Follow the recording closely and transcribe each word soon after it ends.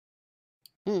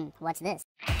What's this?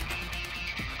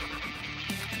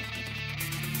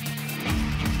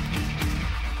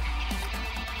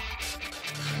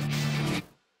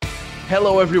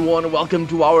 Hello everyone, welcome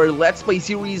to our Let's Play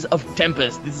series of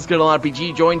Tempest. This is Colonel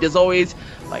RPG, joined as always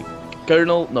by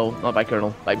Colonel, no, not by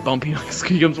Colonel, by Bumpy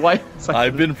McSqueakums. Why?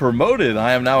 I've been promoted.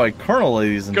 I am now a colonel,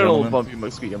 ladies and Colonel gentlemen. Bumpy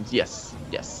McSqueakums, yes.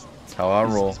 That's how I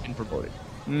roll. He's been promoted.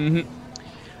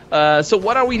 So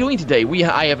what are we doing today?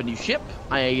 I have a new ship.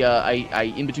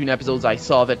 I in between episodes I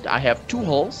saw that I have two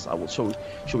hulls. I will show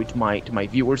it to my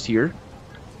viewers here,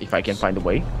 if I can find a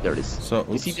way. There it is. So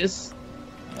you see this?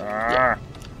 Yeah.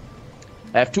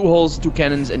 I have two hulls, two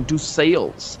cannons, and two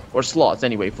sails or slots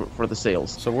anyway for the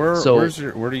sails. So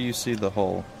where do you see the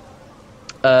hull?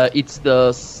 It's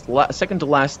the second to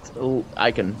last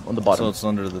icon on the bottom. So it's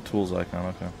under the tools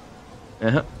icon.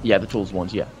 Okay. Yeah, the tools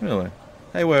ones. Yeah. Really?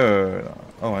 Hey, wait.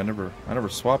 Oh, I never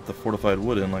swapped the fortified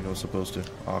wood in like I was supposed to.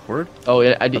 Awkward. Oh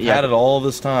yeah, I did. I've had it all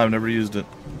this time, never used it.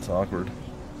 It's awkward.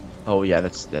 Oh yeah,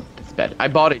 that's bad. I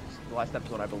bought it the last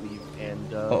episode, I believe,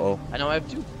 and I now have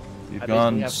two. You've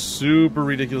gone super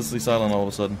ridiculously silent all of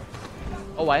a sudden.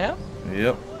 Oh, I have?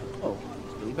 Yep. Oh,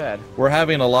 it's really bad. We're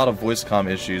having a lot of voice comm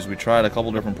issues. We tried a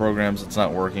couple different programs. It's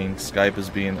not working. Skype is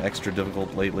being extra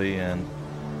difficult lately, and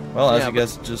well, as you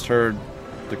guys just heard,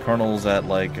 the Colonel's at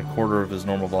like a quarter of his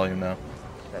normal volume now.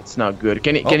 That's not good.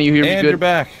 Can you hear me good? And you're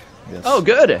back. Yes. Oh,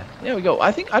 good. There we go.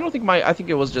 I think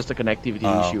it was just a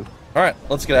connectivity issue. All right,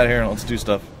 let's get out of here and let's do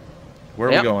stuff. Where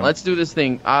are we going? Let's do this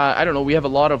thing. I don't know. We have a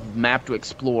lot of map to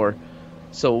explore.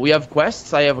 So we have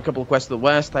quests. I have a couple of quests to the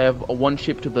west. I have one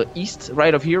ship to the east,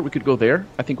 right of here. We could go there.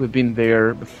 I think we've been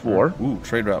there before. Ooh,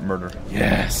 trade route murder.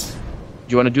 Yes.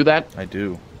 Do you want to do that? I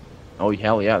do. Oh,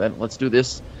 hell yeah. Then let's do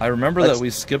this. I remember that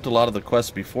we skipped a lot of the quests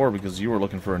before because you were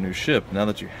looking for a new ship. Now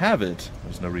that you have it,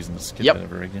 there's no reason to skip it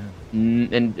ever again.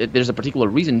 And there's a particular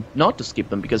reason not to skip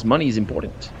them, because money is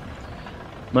important.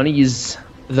 Money is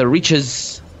the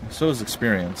riches. So is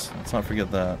experience. Let's not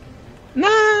forget that.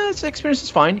 Nah, experience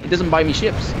is fine. It doesn't buy me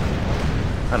ships.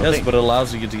 I don't think. But it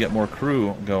allows you to get more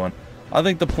crew going. I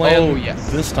think the plan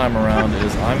this time around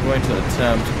is I'm going to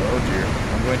attempt... Oh, dear.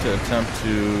 I'm going to attempt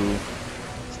to...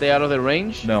 Stay out of their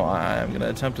range? No, I'm going to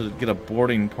attempt to get a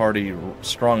boarding party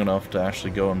strong enough to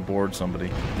actually go and board somebody.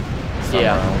 I'll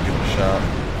give it a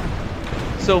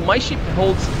shot. So my ship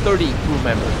holds 30 crew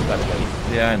members, by the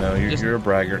way. Yeah, I know. You're a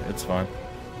braggart. It's fine.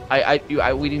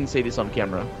 We didn't say this on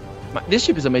camera. This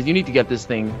ship is amazing. You need to get this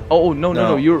thing. Oh,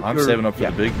 no. I'm saving up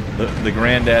for the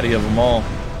granddaddy of them all.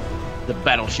 The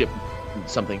battleship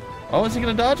something. Oh, is he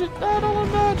going to dodge it? No, don't let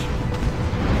him dodge.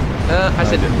 I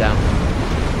sent him down.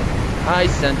 I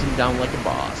sent him down like a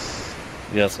boss.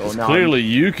 Yes, because clearly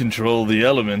you control the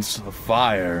elements of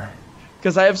fire.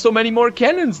 Because I have so many more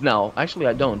cannons now. Actually,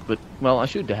 I don't, but, well, I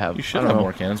should have. You should have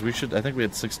more cannons. I think we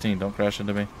had 16. Don't crash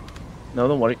into me. No,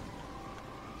 don't worry.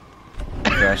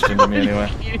 Crashed into me anyway.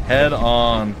 Head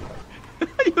on.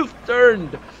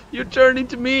 You turned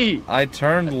into me. I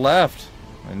turned left,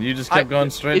 and you just kept going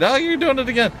straight. Oh, you're doing it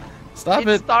again. Stop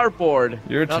it. Starboard.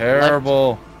 You're terrible.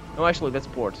 Left. No, actually, that's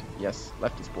port. Yes,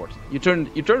 left is port. You turned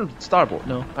starboard.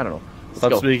 No, I don't know.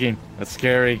 Stop speaking. That's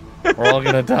scary. We're all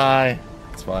gonna die.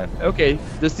 It's fine. Okay,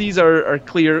 the seas are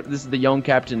clear. This is the young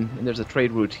captain, and there's a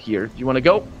trade route here. Do you want to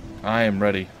go? I am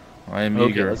ready. I am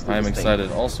eager. I am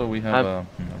excited. Also, we have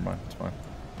never mind. It's fine.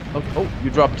 Oh, you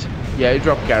dropped. Yeah, you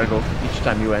drop cargo each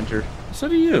time you enter. So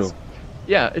do you.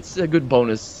 It's a good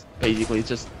bonus, basically. It's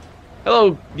just,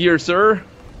 hello, dear sir.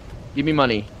 Give me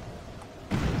money.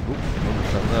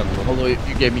 Although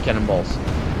you gave me cannonballs.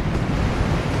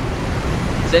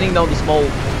 Sending down the small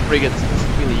frigates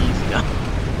is really easy now.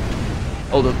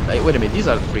 Although, wait a minute, these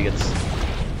are the frigates.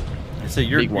 I say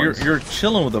you're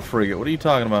chilling with a frigate. What are you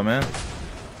talking about, man?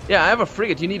 Yeah, I have a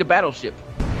frigate. You need a battleship.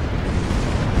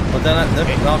 But then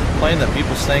I'll complain that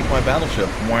people sank my battleship.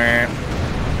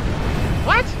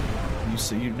 What? You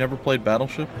see, you've never played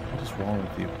Battleship? What is wrong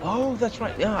with you? Oh, that's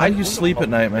right. Yeah. How do you sleep at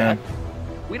night, man?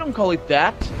 We don't call it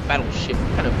that. Battleship,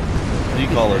 kind of. What do you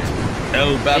call it?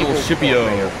 El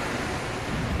Battleshipio.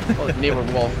 Naval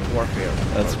warfare.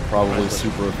 That's probably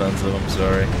super offensive. I'm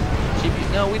sorry.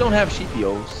 No, we don't have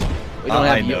shipios.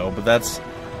 I know, but that's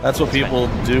what people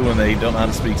do when they don't know how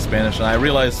to speak Spanish. And I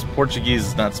realize Portuguese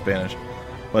is not Spanish,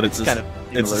 but it's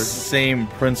the same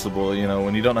principle. You know,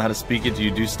 when you don't know how to speak it,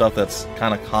 you do stuff that's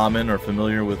kind of common or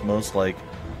familiar with most. Like,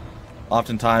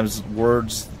 oftentimes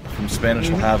words from Spanish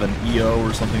will have an EO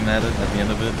or something at the end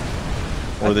of it,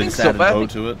 or they just add an O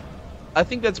to it. I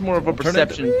think that's more of a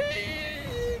perception.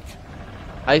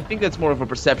 I think that's more of a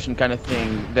perception kind of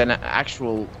thing than an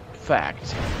actual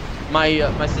fact.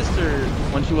 My sister,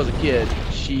 when she was a kid,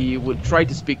 she would try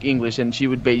to speak English, and she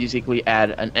would basically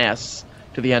add an S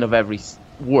to the end of every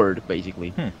word,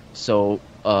 basically. So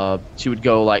she would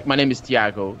go like, my name is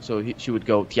Tiago, so she would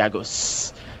go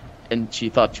Tiagos, and she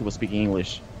thought she was speaking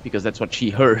English because that's what she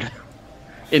heard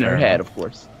in her head, of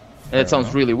course. And it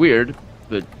sounds really weird,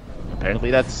 but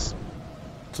apparently that's...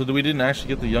 So we didn't actually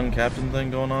get the young captain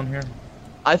thing going on here?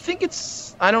 I think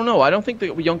it's... I don't know. I don't think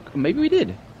that we young... Maybe we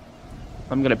did.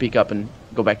 I'm gonna peek up and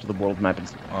go back to the world map and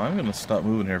see. Oh, I'm gonna stop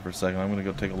moving here for a second. I'm gonna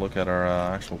go take a look at our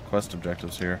actual quest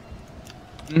objectives here.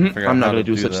 I'm not gonna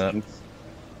do such things.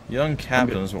 Young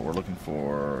captain is what we're looking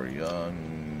for.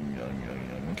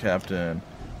 Young captain.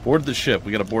 Board the ship.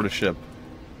 We gotta board a ship.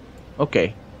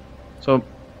 Okay. So...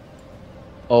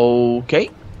 Okay.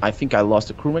 I think I lost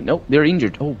a crewmate. Nope, they're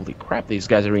injured. Holy crap, these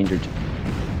guys are injured.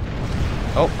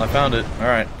 Oh, I found it.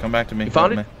 Alright, come back to me. You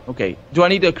found it? Okay. Do I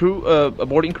need a crew, a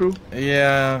boarding crew?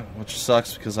 Yeah, which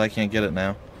sucks because I can't get it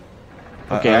now.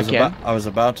 Okay, I can. I was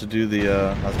about to do the,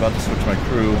 I was about to switch my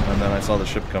crew, and then I saw the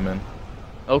ship come in.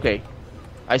 Okay.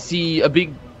 I see a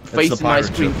big face in my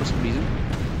screen for some reason.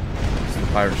 It's the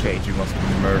pirate ship that you must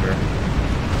murder.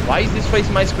 Why is this face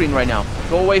in my screen right now?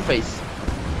 Go away, face.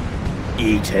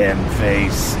 Eat him,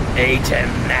 face. Eat him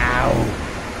now.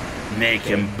 Make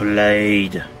him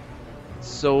bleed.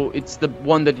 So it's the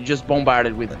one that you just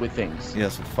bombarded with things.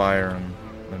 Yes, with fire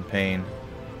and pain.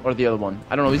 Or the other one.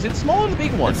 I don't know. Is it small or the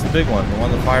big one? It's the big one. The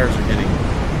one the fires are hitting.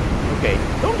 Okay.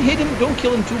 Don't hit him. Don't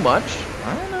kill him too much.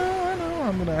 I know.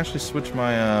 I'm gonna actually switch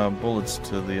my bullets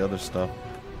to the other stuff,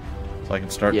 so I can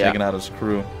start taking out his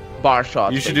crew. Bar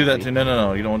shots. You should do that too.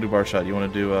 No. You don't want to do bar shot. You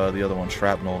want to do the other one,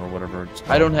 shrapnel or whatever it's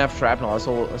called. I don't have shrapnel. I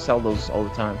sell those all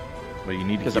the time. But you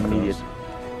need to because keep I'm an idiot.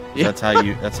 Yeah.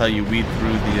 That's how you weed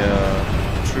through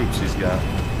the troops he's got.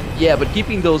 Yeah, but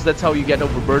keeping those, that's how you get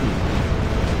overburdened.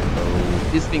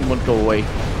 This thing won't go away.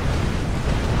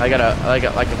 I got like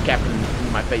a captain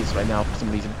in my face right now for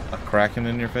some reason. A kraken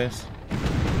in your face?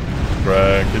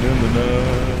 Kraken in the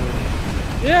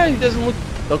night. Yeah, he doesn't look...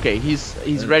 Okay,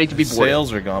 he's ready to be boarded.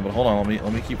 Sails are gone, but hold on,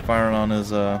 let me keep firing on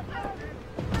his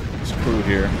crew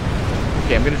here.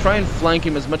 Okay, I'm gonna try and flank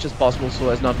him as much as possible so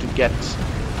as not to get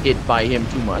hit by him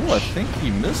too much. Oh, I think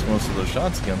he missed most of those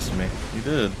shots against me. He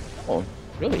did. Oh,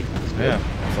 really? Yeah,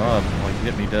 it's odd. Like, he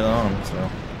hit me dead on, so...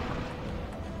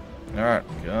 Alright,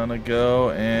 gonna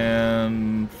go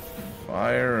and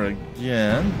fire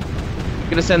again.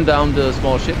 Gonna send down the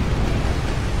small ship. You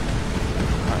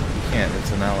can't,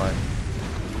 it's an ally.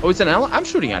 Oh, it's an ally? I'm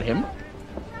shooting at him.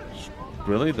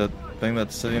 Really? The thing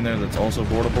that's sitting there that's also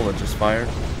boardable that just fired?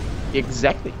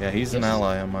 Exactly. Yeah, he's an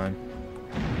ally on mine.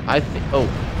 I think... Oh,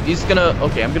 he's gonna...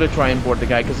 Okay, I'm gonna try and board the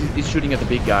guy because he's shooting at the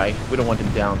big guy. We don't want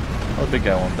him down. Oh, the big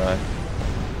guy won't die.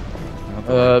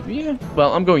 Yeah.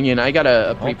 Well, I'm going in. I got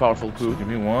a pretty powerful crew. Give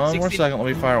me one more second. Let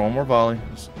me fire one more volley.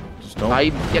 Just don't.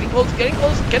 I'm getting close. Getting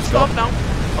close. Get stopped now.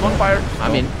 I'm on fire.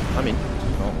 I'm in.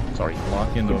 Don't Sorry.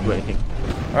 Lock into him. Do anything.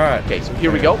 All right. Okay. So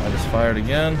here we go. I just fired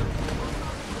again.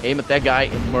 Aim at that guy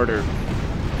and murder.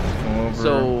 Come over.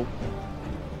 So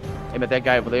aim at that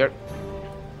guy over there.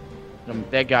 Aim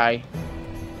at that guy.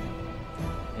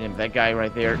 Aim at that guy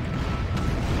right there.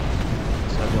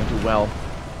 It's not going too well.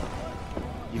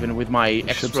 Even with my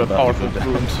extra powerful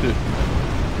crew.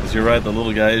 Because you're right, the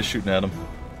little guy is shooting at him.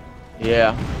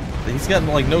 Yeah. He's got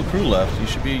like no crew left. You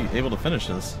should be able to finish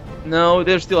this. No,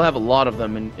 they still have a lot of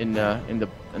them in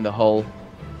the hull.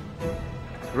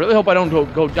 I really hope I don't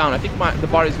go down. I think the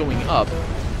bar is going up.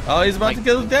 Oh, he's about to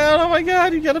go down. Oh my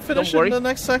God! You gotta finish it in the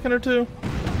next second or two.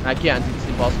 I can't. It's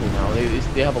impossible now.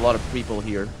 They have a lot of people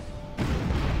here.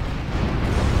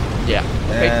 Yeah.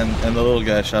 Okay. And the little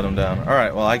guy shot him down. All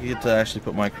right. Well, I get to actually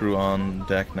put my crew on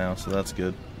deck now, so that's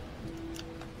good.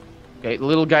 Okay. The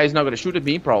little guy is not going to shoot at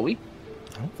me, probably.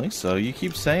 I don't think so. You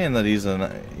keep saying that he's an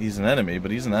enemy, but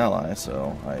he's an ally.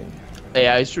 So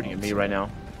Yeah, he's shooting at me right now.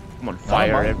 I'm on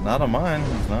fire. Not on mine.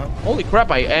 He's not. Holy crap!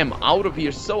 I am out of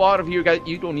here. So out of here, guys.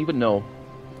 You don't even know.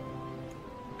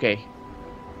 Okay.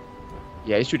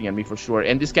 Yeah, he's shooting at me for sure.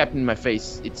 And this captain in my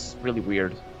face. It's really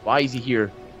weird. Why is he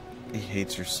here? He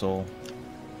hates your soul.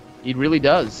 He really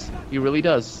does. He really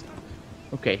does.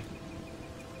 Okay.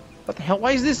 What the hell?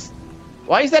 Why is this?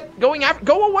 Why is that going after?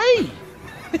 Go away!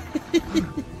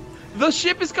 The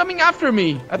ship is coming after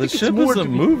me. The ship isn't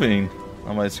moving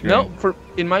on my screen. No,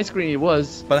 in my screen it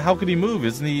was. But how could he move?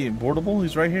 Isn't he boardable?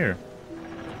 He's right here.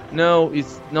 No,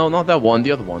 not that one.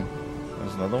 The other one.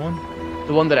 There's another one.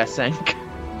 The one that I sank.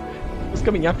 It's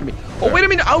coming after me. Oh, wait a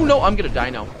minute. Oh, no, I'm gonna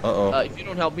die now. Uh-oh. If you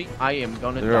don't help me, I am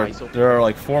gonna die. So there are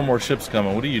like 4 more ships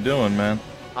coming. What are you doing, man?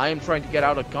 I am trying to get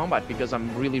out of combat because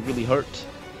I'm really, really hurt.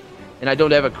 and I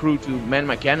don't have a crew to man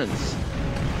my cannons.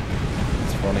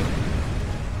 It's funny.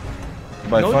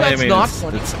 By No, funny, that's I mean not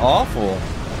funny. it's awful.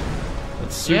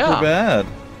 It's super Yeah. bad.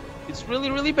 It's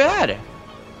really, really bad.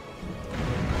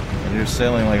 And you're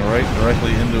sailing like right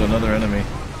directly into another enemy.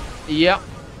 Yeah,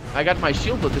 I got my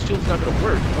shield, but the shield's not gonna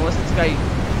work unless this guy.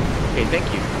 Okay, thank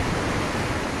you.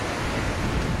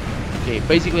 Okay,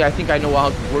 basically, I think I know how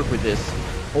to work with this.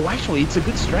 Oh, actually, it's a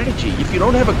good strategy. If you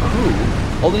don't have a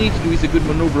crew, all you need to do is a good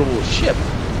maneuverable ship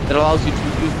that allows you to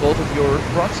use both of your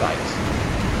broadsides.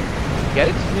 Get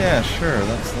it? Yeah, sure.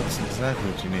 That's exactly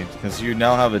what you need, because you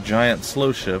now have a giant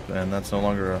slow ship, and that's no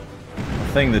longer a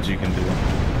thing that you can do.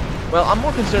 Well, I'm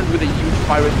more concerned with a huge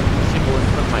pirate symbol in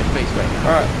front of my face right now.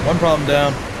 Alright, one problem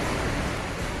down.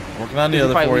 Working on the If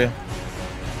other I for lo- you.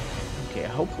 Okay,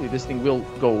 hopefully this thing will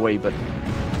go away, but...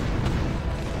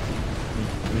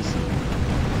 Let me see.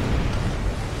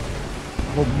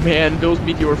 Oh man, those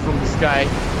meteors from the sky.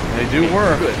 They do Okay,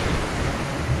 work. Good.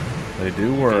 They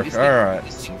do work. This thing- Alright.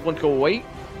 This thing won't go away.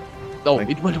 Oh,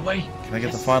 Think- it went away. Can I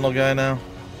get the Yes. final guy now?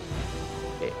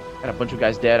 Okay, got a bunch of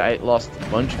guys dead. I lost a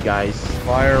bunch of guys.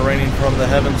 Fire raining from the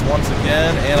heavens once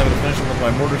again, and I'm going to finish him with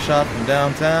my mortar shot from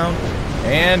downtown.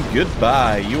 And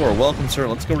goodbye. You are welcome, sir.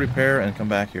 Let's go repair and come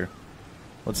back here.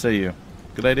 What say you?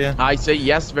 Good idea? I say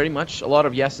yes, very much. A lot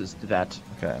of yeses to that.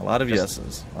 Okay, a lot of Yes.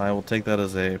 yeses. I will take that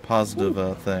as a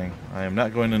positive thing. I am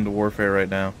not going into warfare right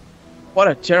now. What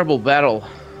a terrible battle.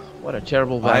 What a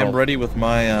terrible I battle. am ready with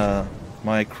my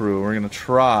my crew. We're gonna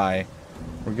try.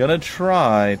 We're gonna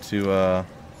try to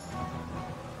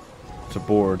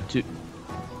board.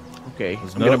 Okay,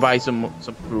 There's I'm no- gonna buy some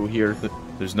crew here.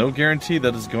 There's no guarantee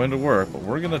that it's going to work, but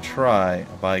we're gonna try.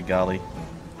 By golly.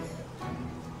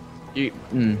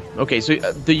 Okay, so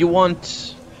do you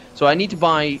want... So I need to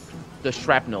buy the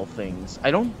shrapnel things.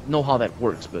 I don't know how that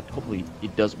works, but hopefully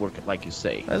it does work like you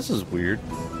say. This is weird.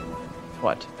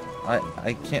 What?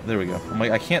 I can't. There we go. I'm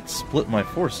like, I can't split my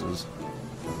forces.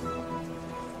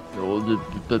 Oh,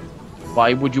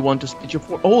 why would you want to split your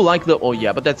force? Oh, like the... Oh,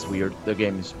 yeah, but that's weird. The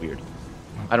game is weird.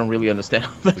 I don't really understand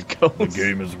how that goes. The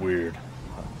game is weird.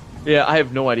 Yeah, I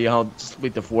have no idea how to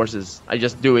split the forces. I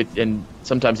just do it, and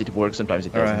sometimes it works, sometimes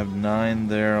it All doesn't. right, I have 9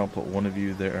 there. I'll put one of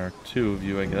you there, or 2 of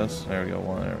you, I guess. There we go.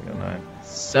 1. There we go. 9.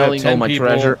 Selling all my people,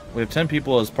 treasure. We have 10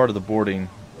 people as part of the boarding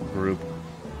group.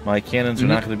 My cannons are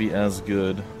not going to be as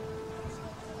good.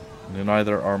 And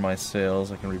neither are my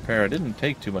sails. I can repair. I didn't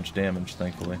take too much damage,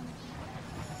 thankfully.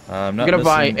 I'm not gonna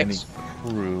buy missing any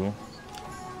crew.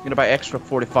 I'm gonna buy extra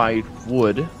fortified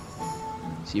wood.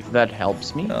 See if that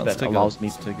helps me. Let's That allows me.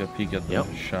 Let's take a peek at the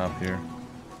Yep. shop here.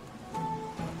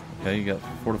 Okay, you got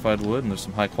fortified wood, and there's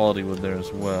some high quality wood there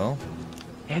as well.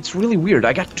 It's really weird.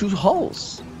 I got 2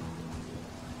 hulls.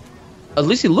 At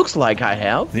least it looks like I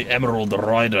have. The Emerald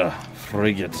Rider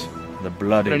frigate, the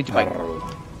bloody I need to buy- pearl.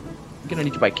 I'm gonna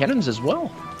need to buy cannons as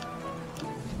well.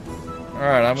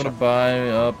 Alright, I'm gonna buy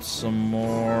up some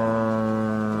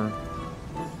more.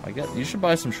 I guess you should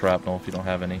buy some shrapnel if you don't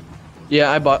have any.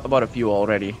 Yeah, I bought a few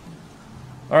already.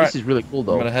 Alright, This is really cool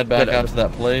though. I'm gonna head back But, out to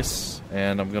that place,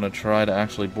 and I'm gonna try to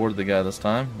actually board the guy this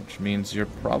time, which means you're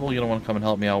probably gonna want to come and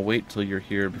help me. I'll wait till you're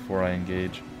here before I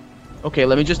engage. Okay,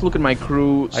 let me just look at my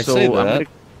crew. I so say I'm that, gonna...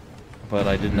 but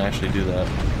I didn't actually do that.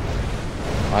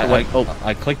 What?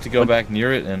 I clicked to go back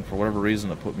near it, and for whatever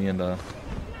reason, it put me into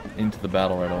the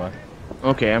battle right away.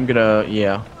 Okay, I'm gonna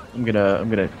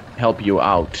help you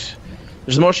out.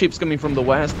 There's more ships coming from the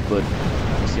west, but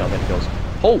we'll see how that goes.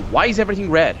 Oh, why is everything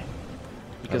red?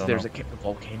 Because don't there's know. a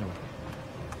volcano.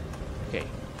 Okay.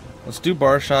 Let's do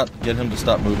bar shot. Get him to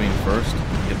stop moving first.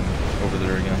 Get him over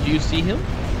there again. Do you see him?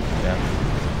 Yeah,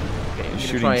 Okay, I'm he's gonna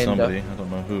shooting try and. somebody. I don't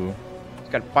know who. He's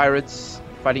got pirates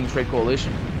fighting Trade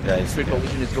Coalition. Yeah, he's, Trade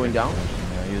Coalition is going down.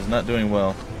 yeah, he's not doing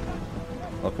well.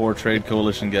 The poor Trade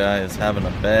Coalition guy is having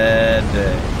a bad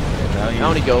day. And now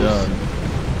Down he goes. done.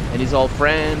 And he's all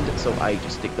friend, so I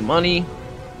just take the money.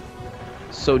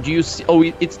 So do you see... Oh,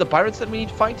 it's the pirates that we need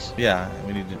to fight? Yeah,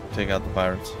 we need to take out the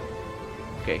pirates.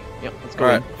 Okay, yep, let's go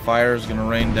Alright, in. fire is gonna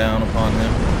rain down upon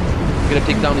him I'm gonna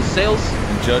take down his sails.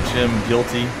 and judge him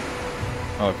guilty.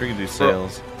 Oh, if you're gonna do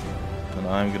sails, then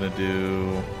I'm gonna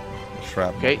do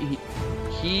shrapnel. Okay,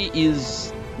 he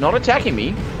is not attacking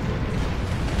me.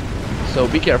 So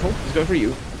be careful, he's going for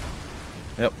you.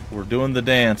 Yep, we're doing the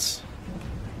dance.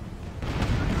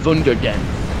 Wunderden.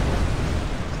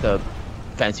 It's the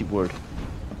fancy word.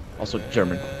 Also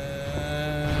German.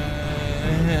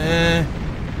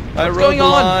 I What's rode going the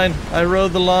on? line. I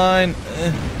rode the line.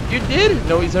 You did?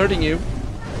 No, he's hurting you.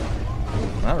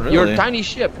 Not really. Your tiny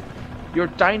ship. Your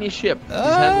tiny ship is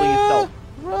handling itself.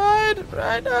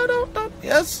 Right. No, don't.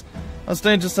 Yes. I'm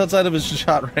staying just outside of his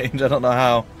shot range. I don't know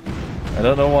how. I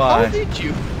don't know why. How did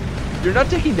you? You're not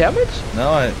taking damage? No,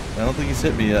 I don't think he's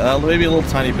hit me yet. Maybe a little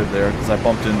tiny bit there, because I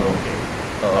bumped into him.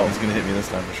 Oh, he's gonna hit me this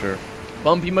time for sure.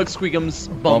 Bumpy McSquigums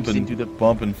bumps into the...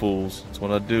 Bumping fools. That's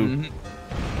what I do.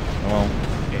 Mm-hmm. Well,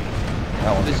 okay.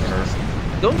 that one's gonna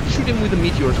hurt. Don't shoot him with the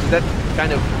meteors, because that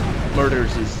kind of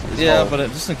murders his yeah, hull. but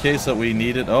just in case that we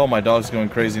need it. Oh, my dog's going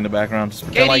crazy in the background. Just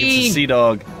pretend like it's a sea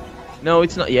dog. No,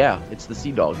 it's not. Yeah, it's the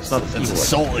sea dog. It's not the sea horse. It's a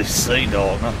soulless sea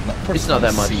dog. It's not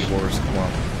that much. Sea horse. Come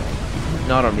on.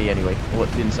 Not on me anyway. Well,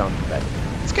 it didn't sound too bad.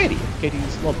 It's Katie.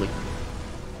 Katie's lovely.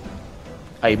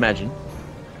 I imagine.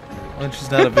 When she's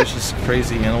not a vicious,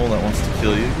 crazy animal that wants to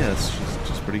kill you, yes,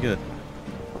 she's pretty good.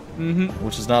 Mm-hmm.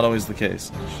 Which is not always the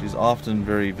case. She's often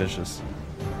very vicious.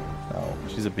 Oh,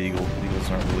 she's a beagle. Beagles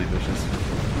aren't really vicious.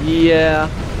 Yeah.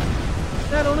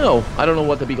 I don't know. I don't know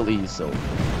what the beagle is, so...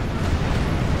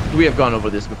 We have gone over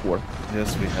this before.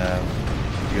 Yes, we have.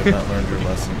 You have not learned your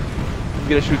lesson. I'm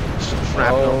gonna shoot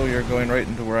shrapnel. Oh, you're going right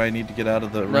into where I need to get out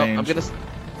of the range. I'm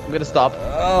gonna stop.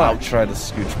 Oh, I tried to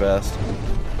scooch past.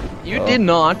 You did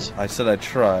not. I said I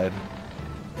tried.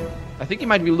 I think he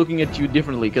might be looking at you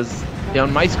differently, because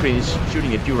on my screen he's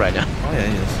shooting at you right now. Oh yeah,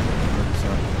 he is.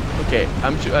 Okay,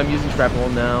 I'm using shrapnel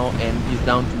now, and he's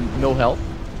down to no health.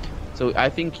 So I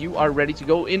think you are ready to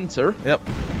go in, sir. Yep,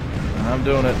 I'm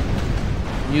doing it.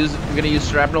 I'm gonna use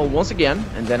shrapnel once again,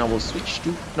 and then I will switch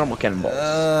to normal cannonballs.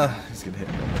 He's gonna hit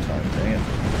me one more time. Dang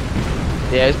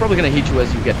it. Yeah, he's probably gonna hit you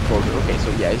as you get closer. Okay, so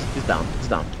yeah, he's down. He's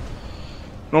down.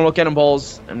 Normal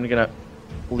cannonballs. I'm gonna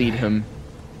lead him.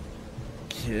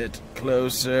 Get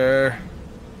closer.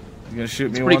 He's gonna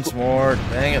shoot me once more.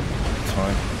 Dang it. It's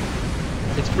fine.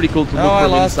 It's pretty cool to look I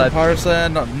from lost inside. the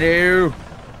person. No.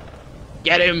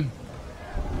 Get him.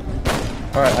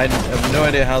 All right, I have no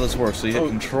idea how this works. So you hit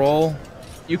control.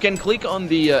 You can click on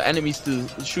the enemies to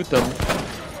shoot them,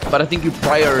 but I think you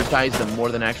prioritize them more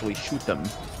than actually shoot them.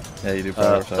 Yeah, you do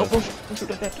prioritize. No, don't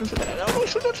shoot at that. Don't shoot at that. No, don't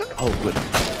shoot. Oh, good.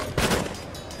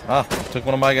 Ah, took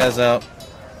one of my guys out.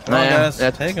 Come on, guys,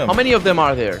 take them. How many of them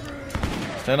are there?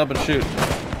 Stand up and shoot.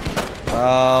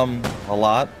 A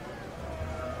lot.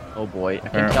 Oh boy, I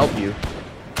can't help you.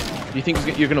 Do you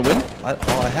think you're gonna win?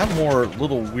 I have more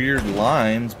little weird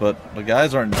lines, but the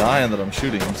guys aren't dying that I'm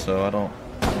shooting, so I don't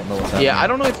know what's happening. Yeah, I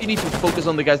don't know if you need to focus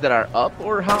on the guys that are up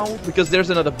or how, because there's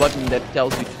another button that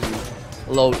tells you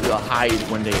to load, hide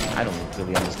when they... I don't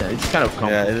really understand. It's kind of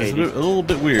complicated. Yeah, it's a little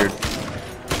bit weird.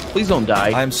 Please don't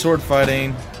die. I'm sword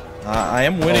fighting. I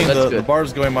am winning. The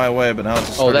bar's going my way, but now it's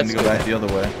just starting to go back the other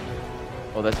way.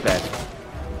 Oh, that's bad.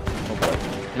 Oh boy.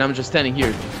 And I'm just standing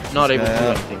here, not able to do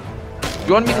anything.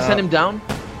 You want me to send him down?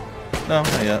 No,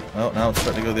 not yet. Oh, now it's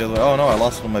starting to go the other way. Oh no, I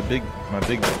lost one of my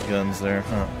big guns there.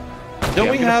 Huh. Don't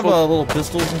we have little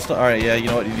pistols and stuff? All right, yeah. You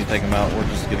know what? You can take them out. We're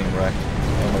just getting wrecked.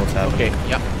 I don't know what's happening. Okay.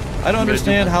 Yeah. I don't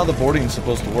understand how the boarding is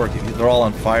supposed to work. They're all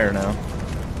on fire now.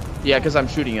 Yeah, because I'm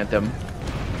shooting at them.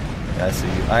 Yeah, I see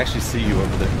you. I actually see you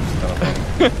over there. It's kind of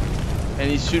fun. And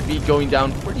he should be going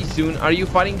down pretty soon. Are you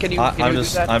fighting? Can you do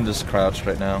that? I'm just crouched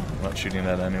right now. I'm not shooting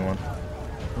at anyone.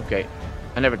 Okay.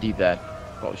 I never did that.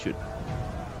 Probably should.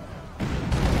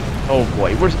 Oh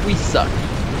boy, we suck.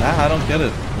 I don't get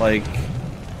it. Like,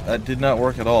 that did not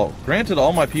work at all. Granted,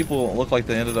 all my people look like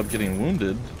they ended up getting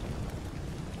wounded.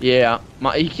 Yeah,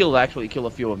 he killed a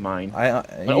few of mine.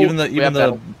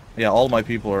 Yeah, all my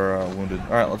people are wounded.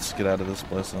 All right, let's get out of this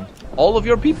place then. All of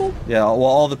your people? Yeah, well,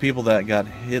 all the people that got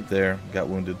hit there got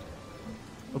wounded.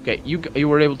 Okay, you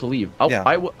were able to leave. Yeah.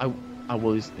 I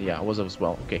was as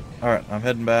well. Okay. All right, I'm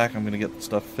heading back. I'm gonna get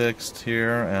stuff fixed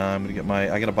here, and I'm gonna get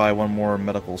I gotta buy one more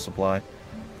medical supply.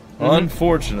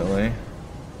 Unfortunately,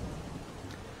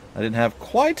 I didn't have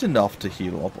quite enough to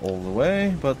heal up all the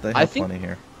way, but they have plenty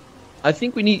here. I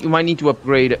think we might need to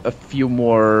upgrade a few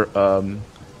more.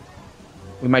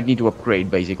 We might need to upgrade,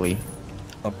 basically.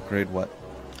 Upgrade what?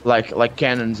 Like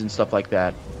cannons and stuff like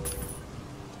that.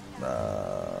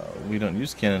 We don't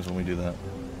use cannons when we do that.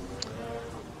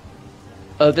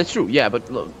 That's true. Yeah,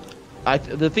 but look,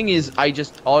 the thing is, I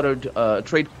just ordered a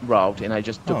trade route, and I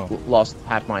just lost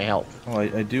half my health. Oh,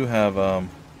 I do have. Oh,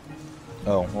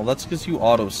 well, that's because you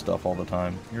auto stuff all the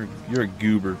time. You're a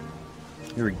goober.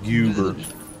 You're a goober.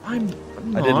 I'm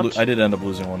not. I did end up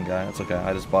losing one guy. It's okay.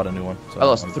 I just bought a new one. So I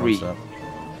lost 3.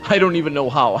 I don't even know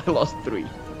how. I lost 3.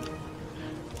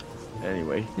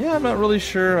 Anyway. Yeah, I'm not really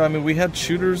sure. I mean, we had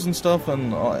shooters and stuff,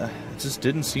 and it just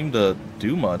didn't seem to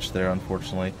do much there,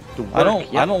 unfortunately. I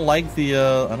don't like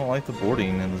the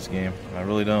boarding in this game. I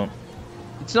really don't.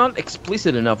 It's not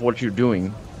explicit enough what you're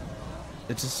doing.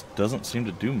 It just doesn't seem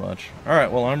to do much. All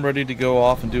right, well, I'm ready to go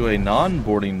off and do a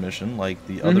non-boarding mission, like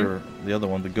the other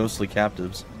one, the ghostly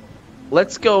captives.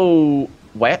 Let's go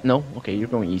west. No, okay, you're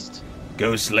going east.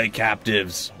 ghostly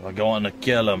captives. We're going to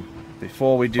kill them.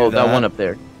 Before we do that... Oh, that one up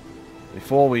there.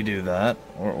 Before we do that,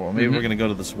 or maybe we're going to go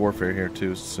to this warfare here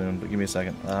too soon, but give me a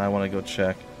second. I want to go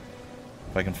check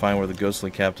if I can find where the ghostly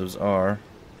captives are.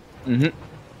 The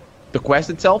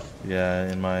quest itself?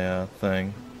 Yeah, in my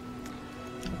thing.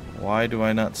 Why do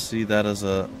I not see that as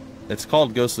a... It's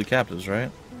called ghostly captives, right?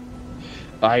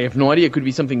 I have no idea. It could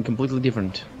be something completely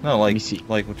different. No,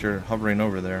 like what you're hovering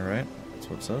over there, right? That's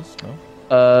what it says,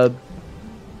 no?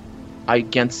 I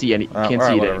can't see any. Can't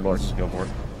see it anymore. Let's go for it.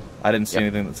 I didn't see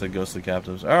anything that said ghostly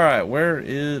captives. All right, where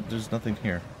is? There's nothing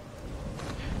here.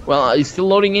 Well, it's still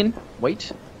loading in.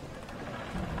 Wait.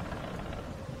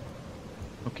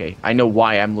 Okay, I know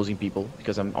why I'm losing people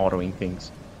because I'm autoing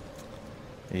things.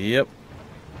 Yep.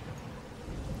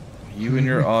 You and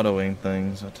your autoing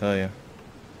things, I tell you.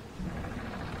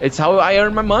 It's how I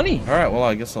earn my money. All right, well,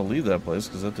 I guess I'll leave that place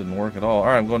because that didn't work at all. All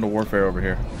right, I'm going to warfare over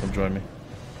here. Come join me.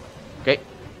 Okay.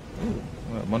 Ooh,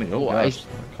 that money. Oh, gosh,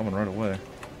 they're coming right away.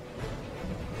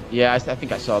 Yeah, I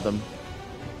think I saw them.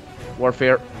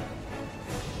 Warfare.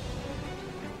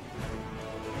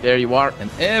 There you are. And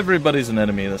everybody's an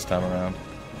enemy this time around.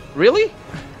 Really?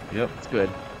 Yep. That's good.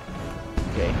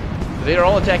 Okay. They're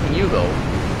all attacking you, though.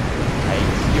 I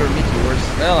see your meteors.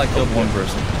 Well, I killed one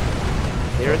person.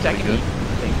 They're attacking me,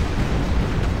 I think.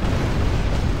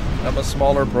 I'm a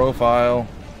smaller profile.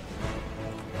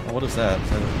 Oh, what is that? Is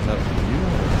that you?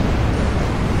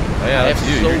 Oh, yeah, that's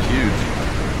you. You're huge.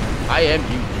 I am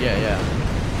huge, yeah.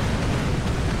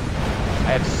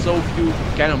 I have so few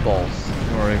cannonballs.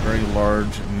 You are a very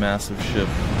large, massive ship.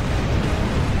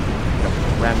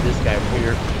 Ram this guy over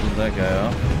here. Move that guy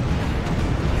off.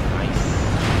 Nice.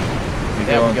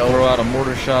 There we go. Throw out a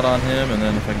mortar shot on him, and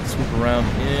then if I can swoop around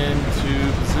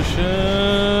into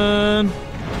position.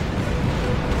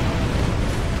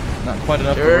 Not quite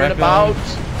enough to wreck about.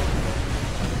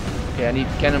 Okay, I need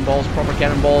cannonballs, proper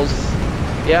cannonballs.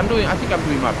 Yeah, I think I'm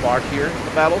doing my part here in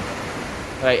the battle.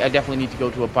 But I definitely need to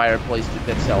go to a pirate place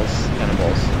that sells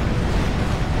cannonballs.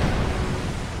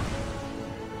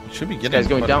 You should be getting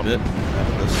quite a bit out of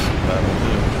this battle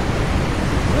too.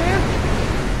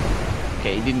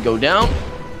 Okay, he didn't go down.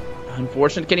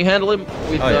 Unfortunate. Can you handle him?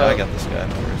 With, oh yeah, I got this guy.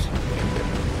 No worries.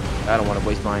 I don't want to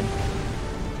waste mine.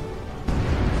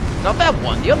 Not that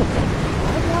one, the other one.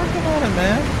 I'm working on it,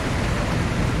 man.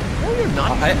 No, you're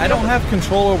not. I don't have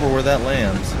control over where that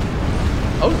lands.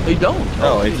 Oh, you don't?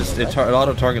 No, it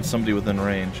auto targets somebody within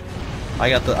range. I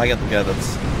got the guy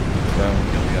that's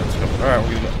covered. All right,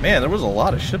 we're gonna go. Man, there was a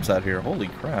lot of ships out here. Holy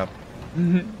crap.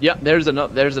 Yeah, there's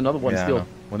another one still.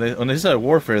 When they said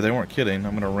warfare, they weren't kidding.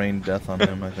 I'm gonna rain death on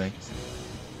him, I think.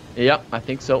 Yeah, I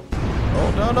think so.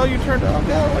 Oh no, you turned around.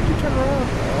 Why'd you turn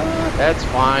around? That's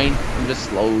fine. I'm just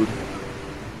slowed.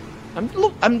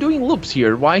 I'm doing loops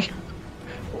here. Why?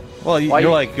 Well, you're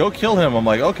like, go kill him. I'm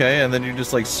like, okay, and then you're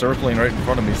just like circling right in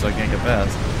front of me, so I can't get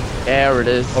past. There it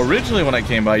is. Originally, when I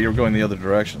came by, you were going the other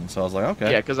direction, so I was like,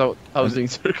 okay. Yeah, because I was doing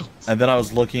circles. And then I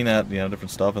was looking at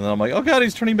different stuff, and then I'm like, oh god,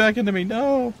 he's turning back into me.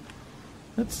 No,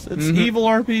 it's evil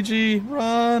RPG.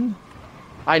 Run.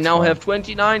 I now have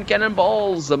 29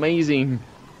 cannonballs. Amazing.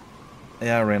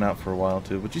 Yeah, I ran out for a while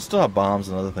too, but you still have bombs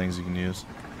and other things you can use.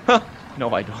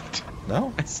 No, I don't.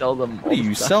 No? I sell them all What do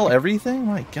you sell everything?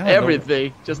 My god.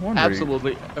 Everything. Just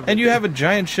absolutely everything. And you have a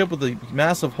giant ship with a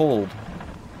massive hold.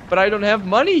 But I don't have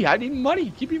money. I need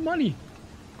money. Give me money.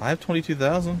 I have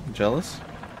 22,000. Jealous?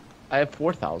 I have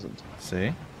 4,000.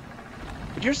 See?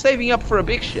 But you're saving up for a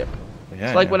big ship. Yeah,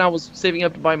 it's like when I was saving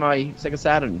up to buy my Sega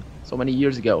Saturn so many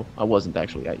years ago. I wasn't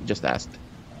actually. I just asked.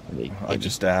 I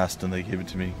just asked and they gave it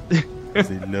to me. Because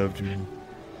they loved me.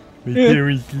 My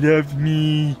parents loved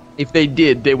me. If they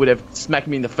did, they would have smacked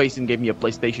me in the face and gave me a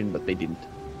PlayStation, but they didn't.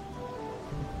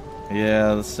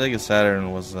 Yeah, the Sega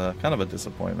Saturn was kind of a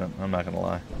disappointment. I'm not gonna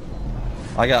lie.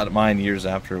 I got mine years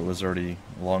after it was already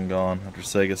long gone. After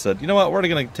Sega said, you know what, we're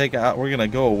gonna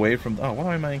go away from. Oh,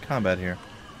 why am I in combat here?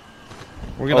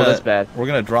 We're gonna. Oh, that's bad. We're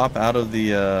gonna drop out of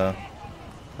the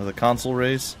console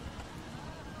race.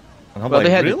 And I'm well, like,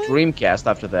 they had really? the Dreamcast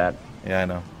after that. Yeah, I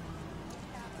know.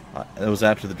 It was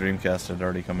after the Dreamcast had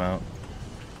already come out.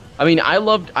 I mean, I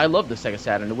loved the Sega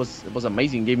Saturn. It was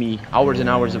amazing. It gave me hours and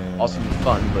hours of awesome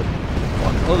fun. But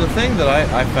well, the thing that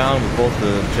I found with both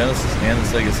the Genesis and the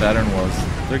Sega Saturn was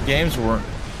their games weren't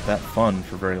that fun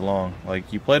for very long.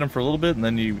 Like you played them for a little bit and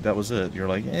then that was it. You're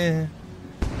like, eh.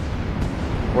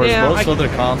 Whereas most other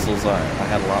consoles, I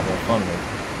had a lot more fun with,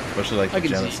 especially like the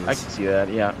Genesis. I can see that.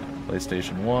 Yeah.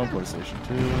 PlayStation 1, PlayStation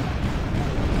 2.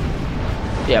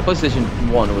 Yeah, PlayStation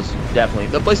 1 was definitely...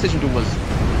 The PlayStation 2 was,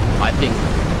 I think,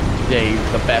 today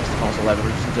the best console ever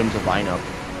in terms of lineup.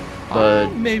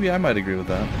 But maybe I might agree with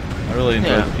that. I really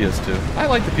enjoyed the PS2. I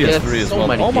like the PS3 as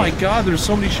well. Oh my god, there's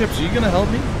so many ships. Are you gonna help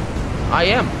me? I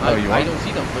am. Oh, you are? I don't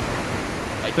see them, but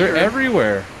they're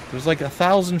everywhere. There's like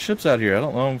 1,000 ships out here. I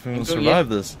don't know if I'm gonna survive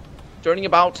this. Turning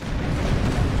about.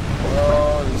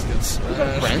 Oh, this gets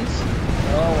friends?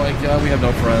 Oh my god, we have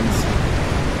no friends.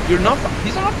 You're not.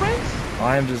 These are not friends.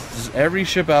 I am just every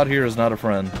ship out here is not a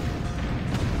friend.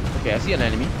 Okay, I see an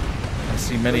enemy. I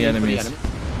see many enemies.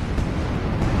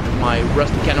 My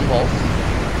rusty cannonballs.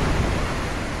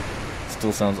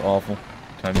 Still sounds awful.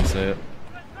 Time you say it.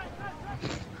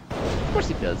 Of course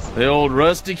it does. The old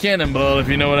rusty cannonball, if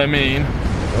you know what I mean.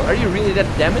 Are you really that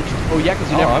damaged? Oh yeah,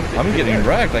 because you never. I'm getting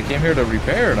wrecked. I came here to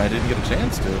repair and I didn't get a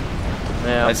chance to.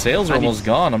 Yeah, my sails are almost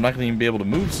gone. I'm not going to even be able to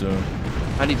move soon.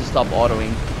 I need to stop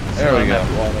autoing. There we go.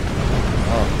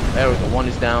 Oh, there we go. One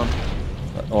is down.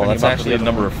 Oh, that's actually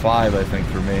number 5, I think,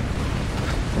 for me.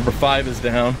 Number 5 is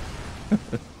down.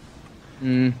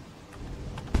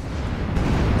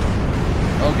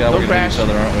 Oh god, we're gonna hit each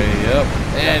other, aren't we? Yep.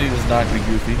 And he just knocked me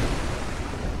goofy.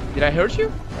 Did I hurt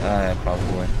you?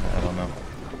 Probably. I don't know.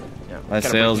 Yeah, my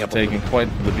sails are taking quite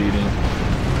the beating.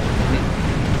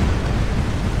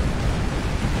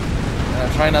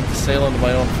 I try not to sail into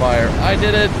my own fire. I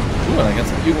did it! Ooh, and I got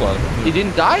some fuel out of it. You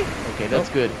didn't die? Okay, that's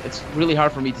good. It's really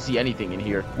hard for me to see anything in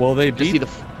here. Well, they beat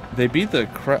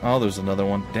the oh, there's another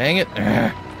one. Dang it.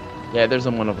 Yeah, there's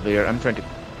someone over there. I'm trying to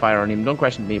fire on him. Don't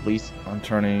question me, please. I'm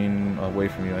turning away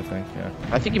from you, I think, yeah.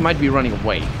 I think he might be running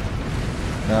away.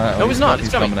 No, he's not. He's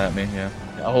coming at me, yeah.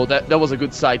 Oh, that was a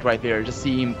good sight right there. Just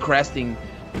see him cresting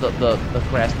the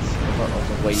crests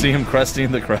of the wave. See him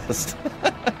cresting the crest.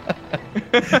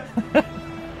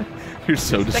 You're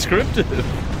so descriptive.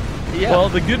 Yeah. Well,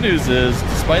 the good news is,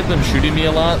 despite them shooting me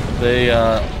a lot, they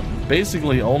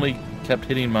basically only kept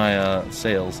hitting my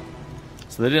sails.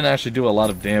 So they didn't actually do a lot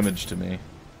of damage to me.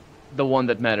 The one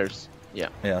that matters. Yeah.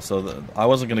 Yeah, so I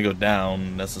wasn't going to go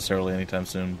down necessarily anytime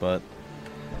soon, but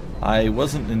I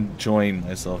wasn't enjoying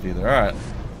myself either. Alright.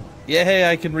 Yeah, hey,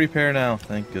 I can repair now.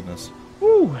 Thank goodness.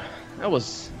 Woo! That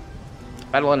was a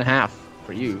battle and a half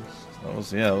for you. That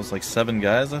was, yeah, it was like 7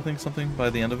 guys, I think, something by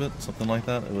the end of it. Something like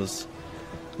that. It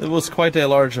was quite a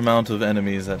large amount of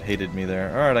enemies that hated me there.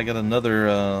 Alright, I got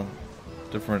another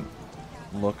different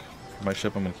look for my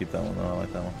ship. I'm going to keep that one. Oh, I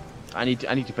like that one. I need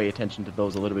to pay attention to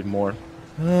those a little bit more.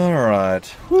 Alright.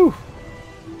 Whew.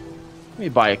 Let me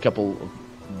buy a couple of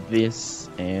this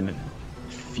and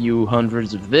a few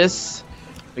hundreds of this.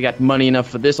 We got money enough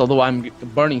for this, although I'm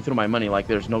burning through my money like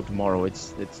there's no tomorrow.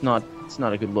 It's not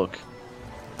a good look.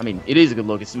 I mean, it is a good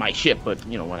look. It's my ship, but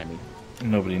you know what I mean.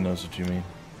 Nobody knows what you mean.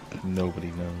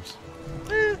 Nobody knows.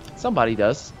 Somebody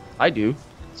does. I do.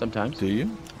 Sometimes. Do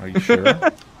you? Are you sure?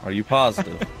 Are you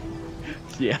positive?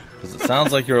 Yeah. Because it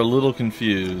sounds like you're a little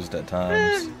confused at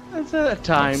times. At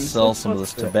times. Let's sell some of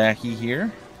this tobacco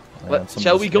here.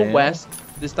 Shall we go west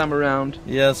this time around?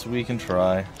 Yes, we can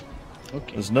try.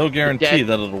 Okay. There's no guarantee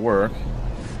that it'll work.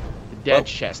 The dead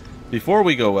chest. Before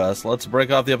we go west, let's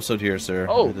break off the episode here, sir.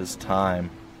 Oh. It is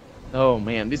time. Oh,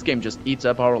 man. This game just eats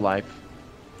up our life.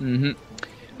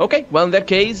 Okay, well, in that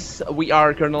case, we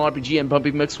are Colonel RPG and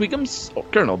Bumpy McSqueakums. Or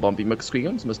Colonel Bumpy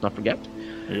McSqueakums, must not forget.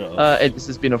 Yeah. And this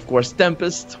has been, of course,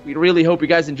 Tempest. We really hope you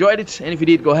guys enjoyed it. And if you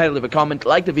did, go ahead and leave a comment,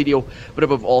 like the video. But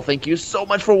above all, thank you so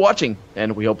much for watching.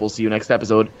 And we hope we'll see you next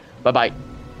episode. Bye-bye.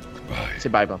 Bye. Say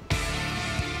bye, Bump.